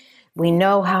it. We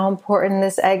know how important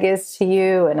this egg is to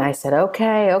you. And I said,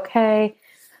 okay.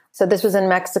 So this was in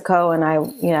Mexico,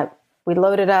 and we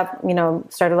loaded up,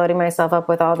 started loading myself up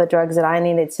with all the drugs that I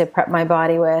needed to prep my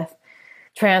body with.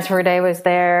 Transfer day was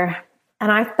there,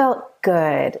 and I felt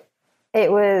good.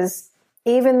 It was,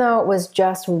 even though it was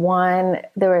just one,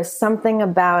 there was something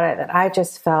about it that I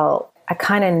just felt, I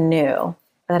kind of knew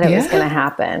that it was going to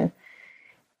happen.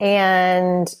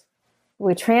 And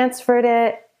we transferred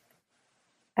it,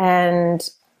 and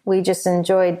we just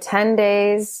enjoyed 10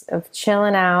 days of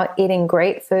chilling out, eating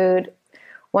great food,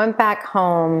 went back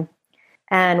home.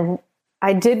 And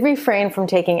I did refrain from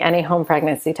taking any home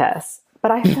pregnancy tests,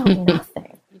 but I felt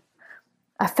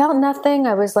nothing.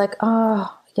 I was like,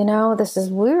 oh, this is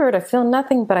weird. I feel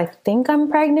nothing, but I think I'm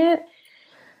pregnant.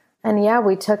 And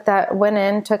we took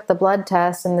the blood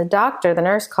test, and the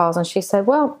nurse calls, and she said,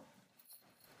 well,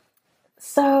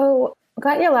 so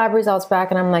got your lab results back.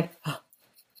 And I'm like, oh,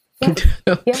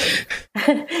 yeah.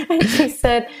 And she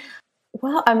said,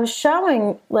 well, I'm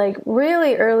showing like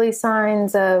really early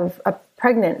signs of a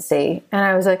pregnancy. And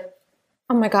I was like,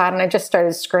 oh my God. And I just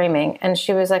started screaming. And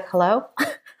she was like, hello?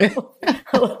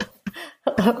 Hello?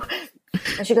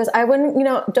 And she goes, I wouldn't,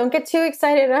 don't get too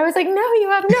excited. And I was like, no, you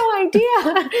have no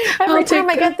idea. Every time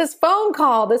I get this phone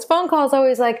call is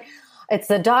always like, it's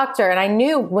the doctor. And I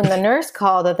knew when the nurse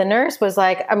called that the nurse was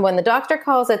like, when the doctor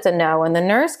calls, it's a no. When the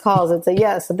nurse calls, it's a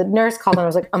yes. So the nurse called, and I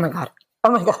was like, oh my God,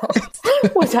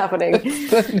 what's happening?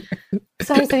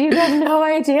 So I said, you have no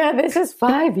idea. This is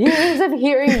 5 years of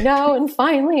hearing no, and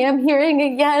finally I'm hearing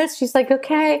a yes. She's like,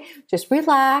 okay, just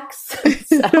relax,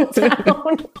 settle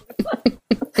down,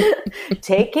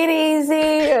 take it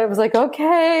easy. I was like,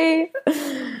 okay.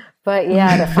 But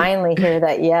to finally hear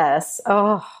that yes.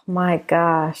 Oh my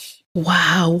gosh.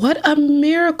 Wow. What a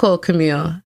miracle,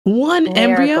 Camille. One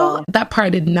embryo? That part I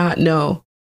did not know.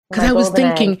 Because I was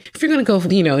thinking, if you're going to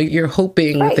go, you're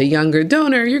hoping with a younger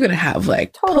donor, you're going to have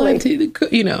like plenty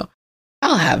to,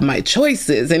 I'll have my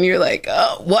choices. And you're like,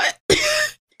 oh, what?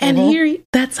 And here,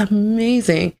 that's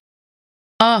amazing.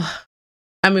 Oh,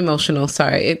 I'm emotional.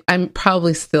 Sorry. I'm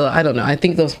probably still, I don't know. I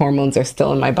think those hormones are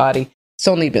still in my body. It's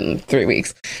only been 3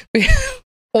 weeks.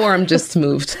 Or I'm just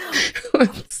moved.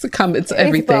 It's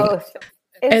everything.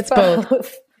 It's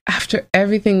both. After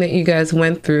everything that you guys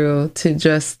went through to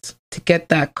get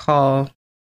that call,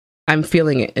 I'm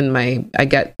feeling it I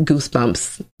get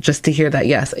goosebumps just to hear that.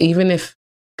 Yes. Even if,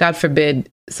 God forbid,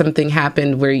 something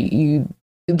happened where you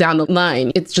down the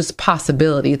line, it's just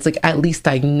possibility. It's like, at least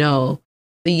I know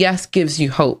the yes gives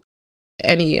you hope.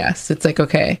 Any yes. It's like,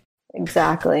 okay.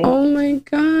 Exactly. Oh my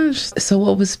gosh. So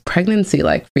what was pregnancy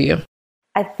like for you?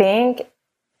 I think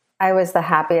I was the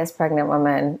happiest pregnant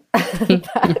woman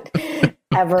that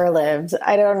ever lived.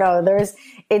 I don't know.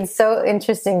 It's so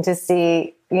interesting to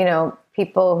see,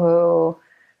 people who,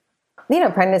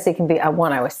 pregnancy can be, I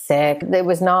was sick. It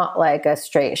was not like a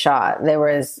straight shot. There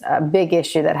was a big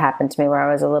issue that happened to me where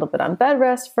I was a little bit on bed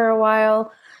rest for a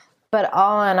while. But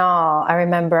all in all, I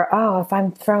remember, if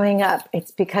I'm throwing up,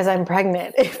 it's because I'm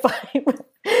pregnant. If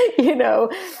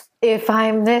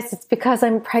I'm this, it's because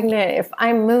I'm pregnant. If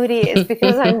I'm moody, it's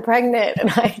because I'm pregnant. And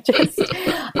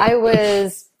I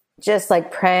was just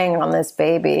like praying on this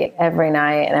baby every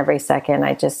night and every second.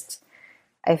 I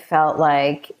felt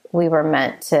like we were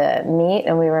meant to meet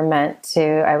and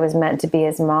I was meant to be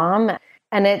his mom.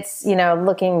 And it's,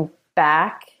 looking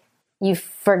back, you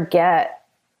forget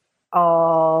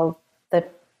all the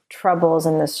troubles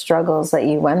and the struggles that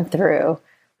you went through.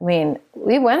 I mean,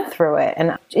 we went through it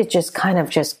and it just kind of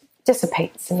just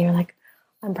dissipates and you're like,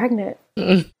 I'm pregnant.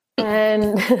 And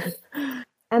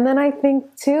then I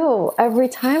think too, every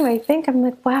time I'm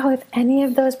like, wow, if any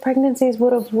of those pregnancies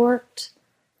would have worked,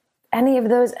 any of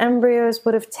those embryos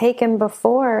would have taken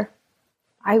before,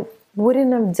 I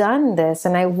wouldn't have done this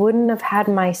and I wouldn't have had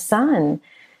my son.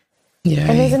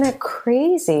 Yeah. And isn't it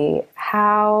crazy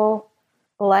how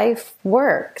life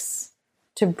works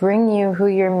to bring you who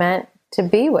you're meant to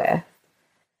be with?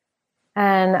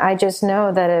 And I just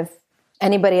know that if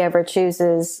anybody ever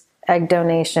chooses egg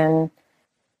donation,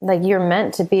 like you're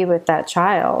meant to be with that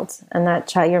child and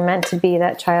you're meant to be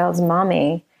that child's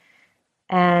mommy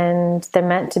and they're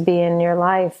meant to be in your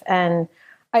life. And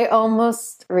I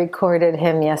almost recorded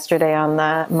him yesterday on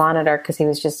the monitor because he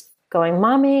was just going,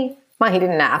 Mommy, he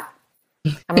didn't nap.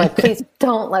 I'm like, please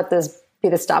don't let this be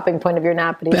the stopping point of your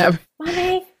nap. But he's like,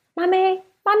 Mommy, Mommy,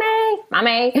 Mommy,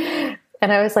 Mommy.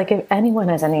 And I was like, if anyone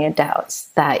has any doubts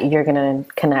that you're going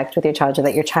to connect with your child or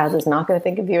that your child is not going to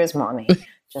think of you as mommy,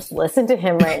 just listen to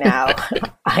him right now.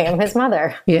 I am his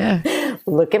mother. Yeah.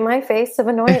 Look at my face of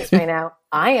annoyance right now.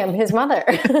 I am his mother.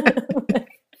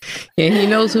 And he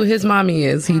knows who his mommy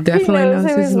is. He definitely knows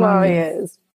who his mommy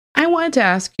is. I wanted to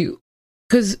ask you,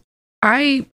 because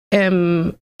I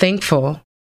am thankful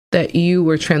that you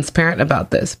were transparent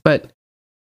about this, but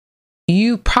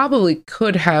you probably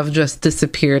could have just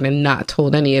disappeared and not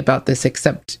told any about this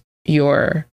except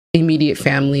your immediate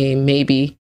family,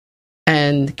 maybe,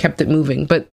 and kept it moving.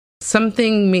 But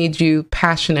something made you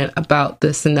passionate about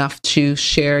this enough to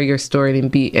share your story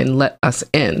and let us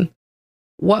in.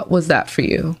 What was that for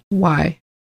you? Why?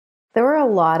 There were a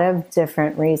lot of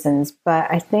different reasons, but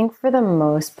I think for the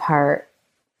most part,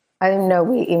 I know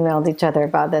we emailed each other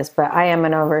about this, but I am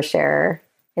an oversharer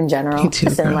in general,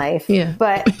 just in life. Yeah.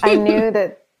 But I knew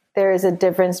that there is a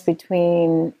difference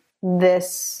between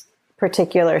this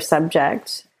particular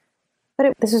subject.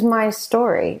 But this was my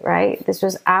story, right? This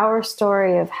was our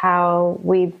story of how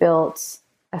we built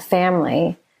a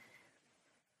family.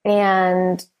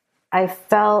 And I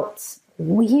felt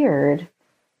weird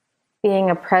being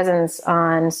a presence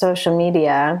on social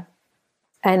media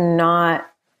and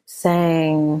not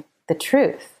saying the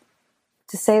truth.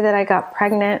 To say that I got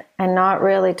pregnant and not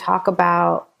really talk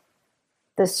about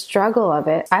the struggle of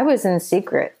it. I was in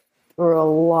secret through a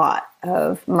lot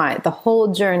of the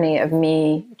whole journey of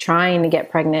me trying to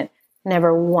get pregnant,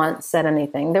 never once said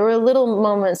anything. There were little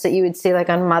moments that you would see, like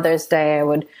on Mother's Day, I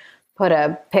would put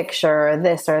a picture or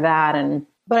this or that,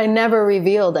 but I never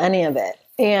revealed any of it.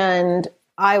 And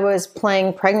I was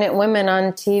playing pregnant women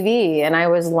on TV and I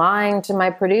was lying to my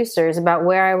producers about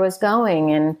where I was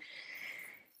going and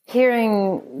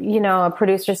hearing, a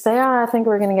producer say, I think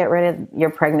we're going to get rid of your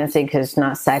pregnancy because it's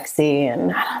not sexy.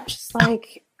 And I'm just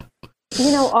like,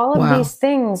 all of these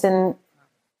things. And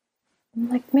I'm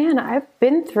like, man, I've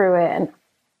been through it. And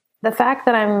the fact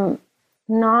that I'm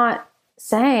not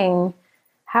saying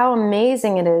how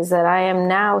amazing it is that I am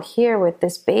now here with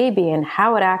this baby and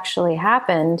how it actually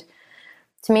happened,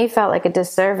 to me felt like a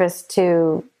disservice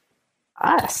to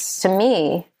us, to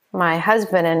me, my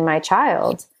husband and my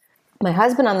child. My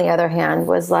husband, on the other hand,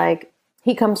 was like,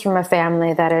 he comes from a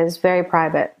family that is very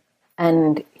private,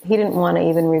 and he didn't want to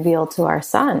even reveal to our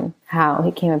son how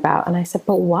he came about. And I said,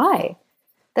 but why?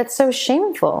 That's so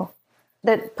shameful.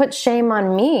 That puts shame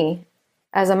on me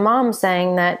as a mom,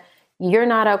 saying that you're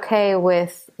not okay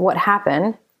with what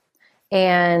happened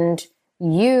and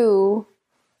you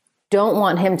don't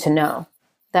want him to know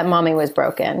that mommy was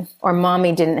broken or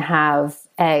mommy didn't have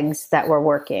eggs that were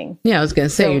working. Yeah, I was going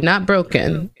to say, you're not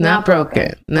broken. Not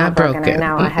broken. I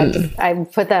know. I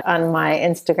put that on my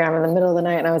Instagram in the middle of the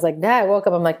night, and I was like, Dad, I woke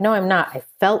up. I'm like, no, I'm not. I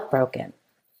felt broken.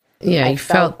 Yeah, you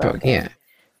felt broken. Yeah.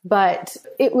 But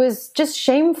it was just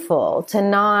shameful to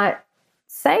not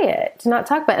say it, to not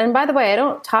talk about it. And by the way, I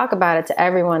don't talk about it to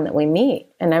everyone that we meet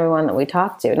and everyone that we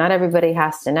talk to. Not everybody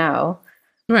has to know.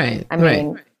 Right. I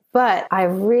mean, but I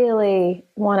really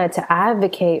wanted to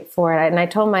advocate for it. And I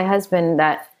told my husband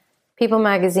that People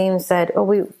magazine said, oh,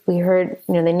 we heard,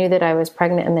 they knew that I was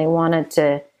pregnant and they wanted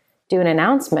to do an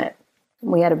announcement.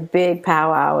 We had a big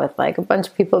powwow with like a bunch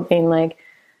of people being like,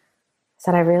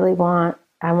 said, I want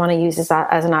to use this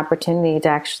as an opportunity to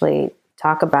actually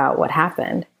talk about what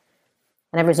happened.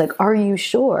 And everyone's like, are you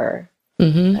sure?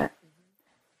 Mm-hmm.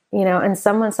 And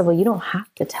someone said, well, you don't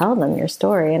have to tell them your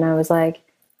story. And I was like,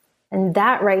 and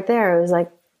that right there, I was like,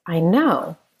 I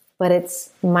know, but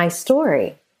it's my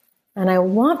story. And I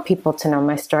want people to know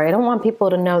my story. I don't want people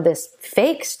to know this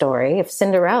fake story of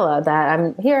Cinderella that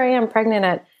I am pregnant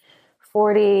at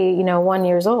 41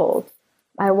 years old.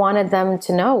 I wanted them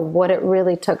to know what it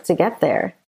really took to get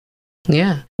there.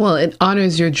 Yeah. Well, it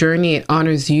honors your journey. It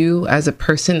honors you as a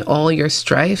person, all your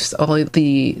strifes, all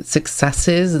the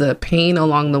successes, the pain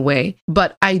along the way.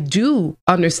 But I do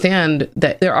understand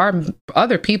that there are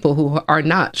other people who are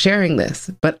not sharing this.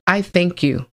 But I thank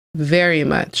you very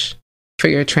much for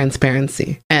your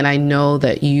transparency. And I know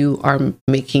that you are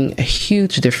making a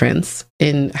huge difference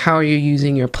in how you're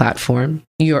using your platform.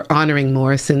 You're honoring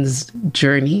Morrison's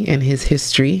journey and his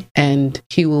history, and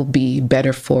he will be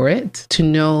better for it to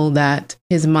know that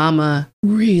his mama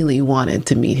really wanted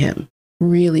to meet him.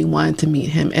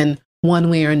 And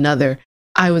one way or another,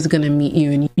 I was going to meet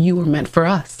you and you were meant for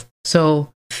us.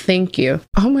 So thank you.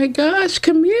 Oh my gosh,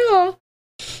 Camille.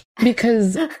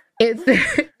 Because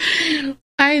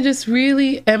I just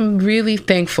really am really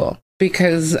thankful,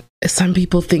 because some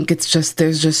people think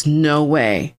there's just no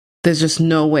way. There's just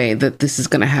no way that this is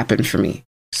going to happen for me.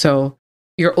 So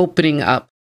you're opening up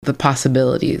the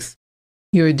possibilities.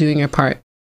 You're doing your part,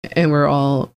 and we're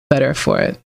all better for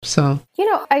it. So,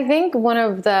 I think one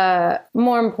of the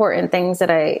more important things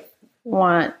that I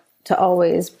want to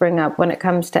always bring up when it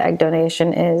comes to egg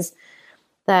donation is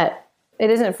that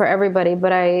it isn't for everybody,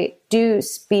 but I do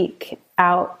speak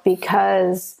out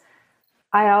because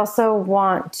I also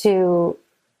want to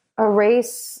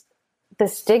erase the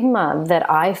stigma that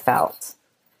I felt,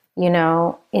 in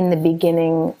the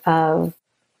beginning of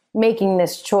making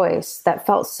this choice that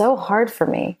felt so hard for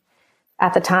me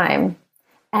at the time.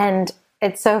 And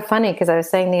it's so funny because I was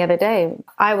saying the other day,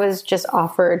 I was just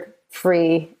offered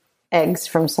free eggs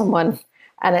from someone,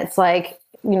 and it's like,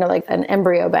 like an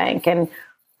embryo bank. And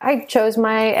I chose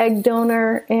my egg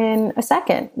donor in a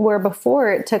second, where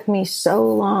before it took me so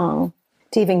long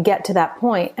to even get to that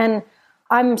point. And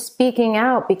I'm speaking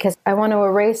out because I want to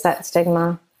erase that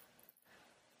stigma.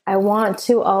 I want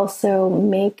to also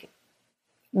make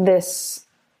this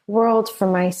world for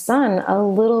my son a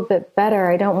little bit better.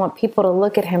 I don't want people to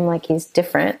look at him like he's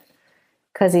different,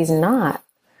 because he's not.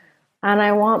 And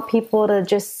I want people to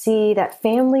just see that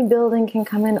family building can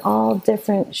come in all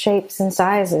different shapes and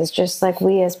sizes, just like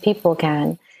we as people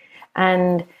can.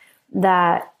 And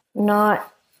that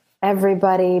not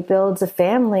everybody builds a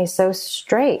family so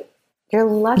straight. You're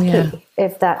lucky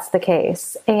if that's the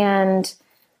case. And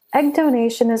egg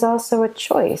donation is also a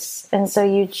choice. And so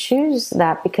you choose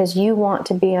that because you want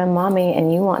to be a mommy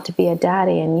and you want to be a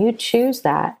daddy, and you choose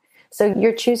that. So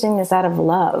you're choosing this out of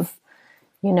love.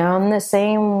 And the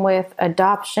same with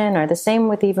adoption, or the same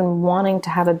with even wanting to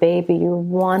have a baby. You're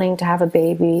wanting to have a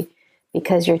baby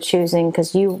because you're choosing,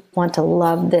 because you want to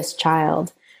love this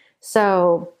child.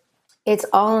 So it's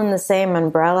all in the same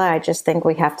umbrella. I just think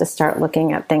we have to start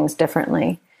looking at things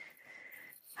differently.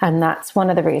 And that's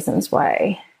one of the reasons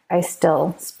why I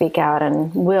still speak out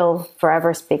and will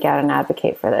forever speak out and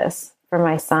advocate for this, for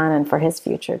my son and for his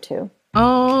future too.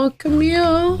 Oh,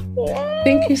 Camille,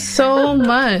 thank you so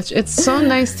much. It's so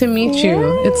nice to meet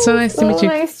you. It's so nice to meet you.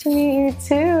 Nice to meet you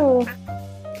too.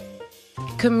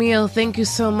 Camille, thank you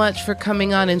so much for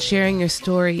coming on and sharing your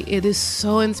story. It is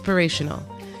so inspirational.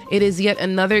 It is yet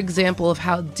another example of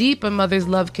how deep a mother's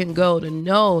love can go, to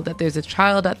know that there's a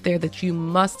child out there that you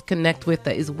must connect with,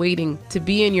 that is waiting to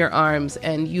be in your arms,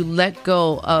 and you let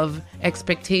go of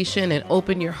expectation and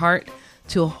open your heart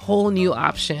to a whole new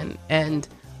option and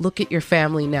look at your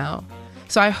family now.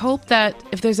 So I hope that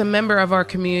if there's a member of our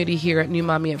community here at New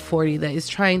Mommy at 40 that is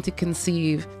trying to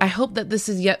conceive, I hope that this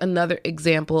is yet another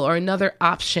example or another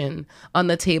option on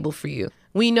the table for you.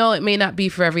 We know it may not be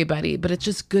for everybody, but it's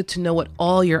just good to know what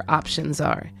all your options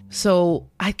are. So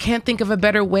I can't think of a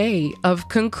better way of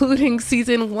concluding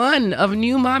season 1 of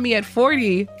New Mommy at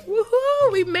 40.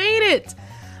 Woohoo, we made it!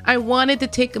 I wanted to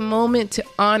take a moment to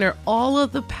honor all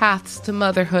of the paths to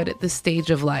motherhood at this stage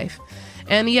of life.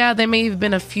 And yeah, there may have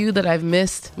been a few that I've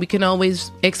missed. We can always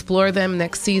explore them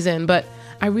next season, but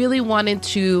I really wanted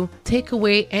to take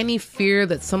away any fear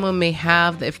that someone may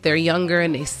have if they're younger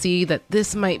and they see that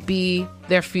this might be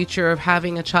their future of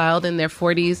having a child in their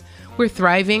 40s. We're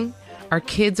thriving. Our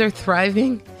kids are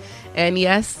thriving. And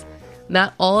yes,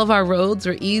 not all of our roads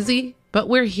are easy, but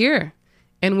we're here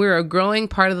and we're a growing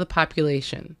part of the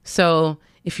population. So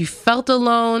if you felt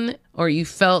alone or you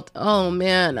felt, oh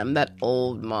man, I'm that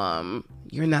old mom,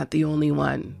 you're not the only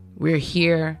one. We're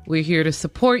here. We're here to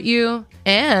support you.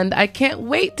 And I can't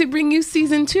wait to bring you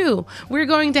season 2. We're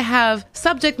going to have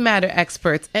subject matter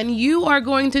experts, and you are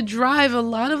going to drive a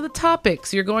lot of the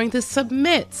topics. You're going to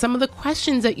submit some of the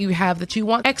questions that you have that you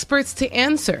want experts to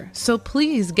answer. So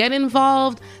please get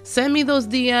involved. Send me those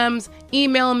DMs.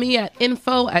 Email me at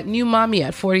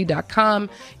info@newmommyat40.com.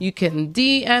 You can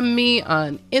DM me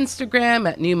on Instagram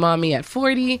at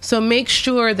newmommyat40. So make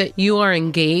sure that you are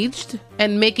engaged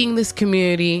and making this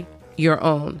community your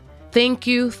own. Thank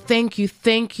you, thank you,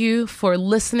 thank you for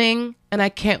listening, and I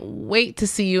can't wait to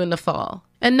see you in the fall.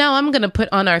 And now I'm going to put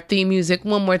on our theme music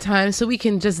one more time so we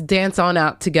can just dance on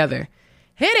out together.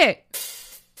 Hit it!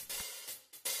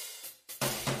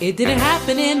 It didn't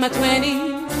happen in my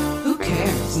 20s. Who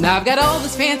cares? Now I've got all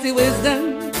this fancy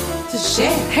wisdom to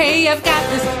share. Hey, I've got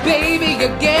this baby,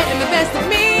 you're getting the best of me.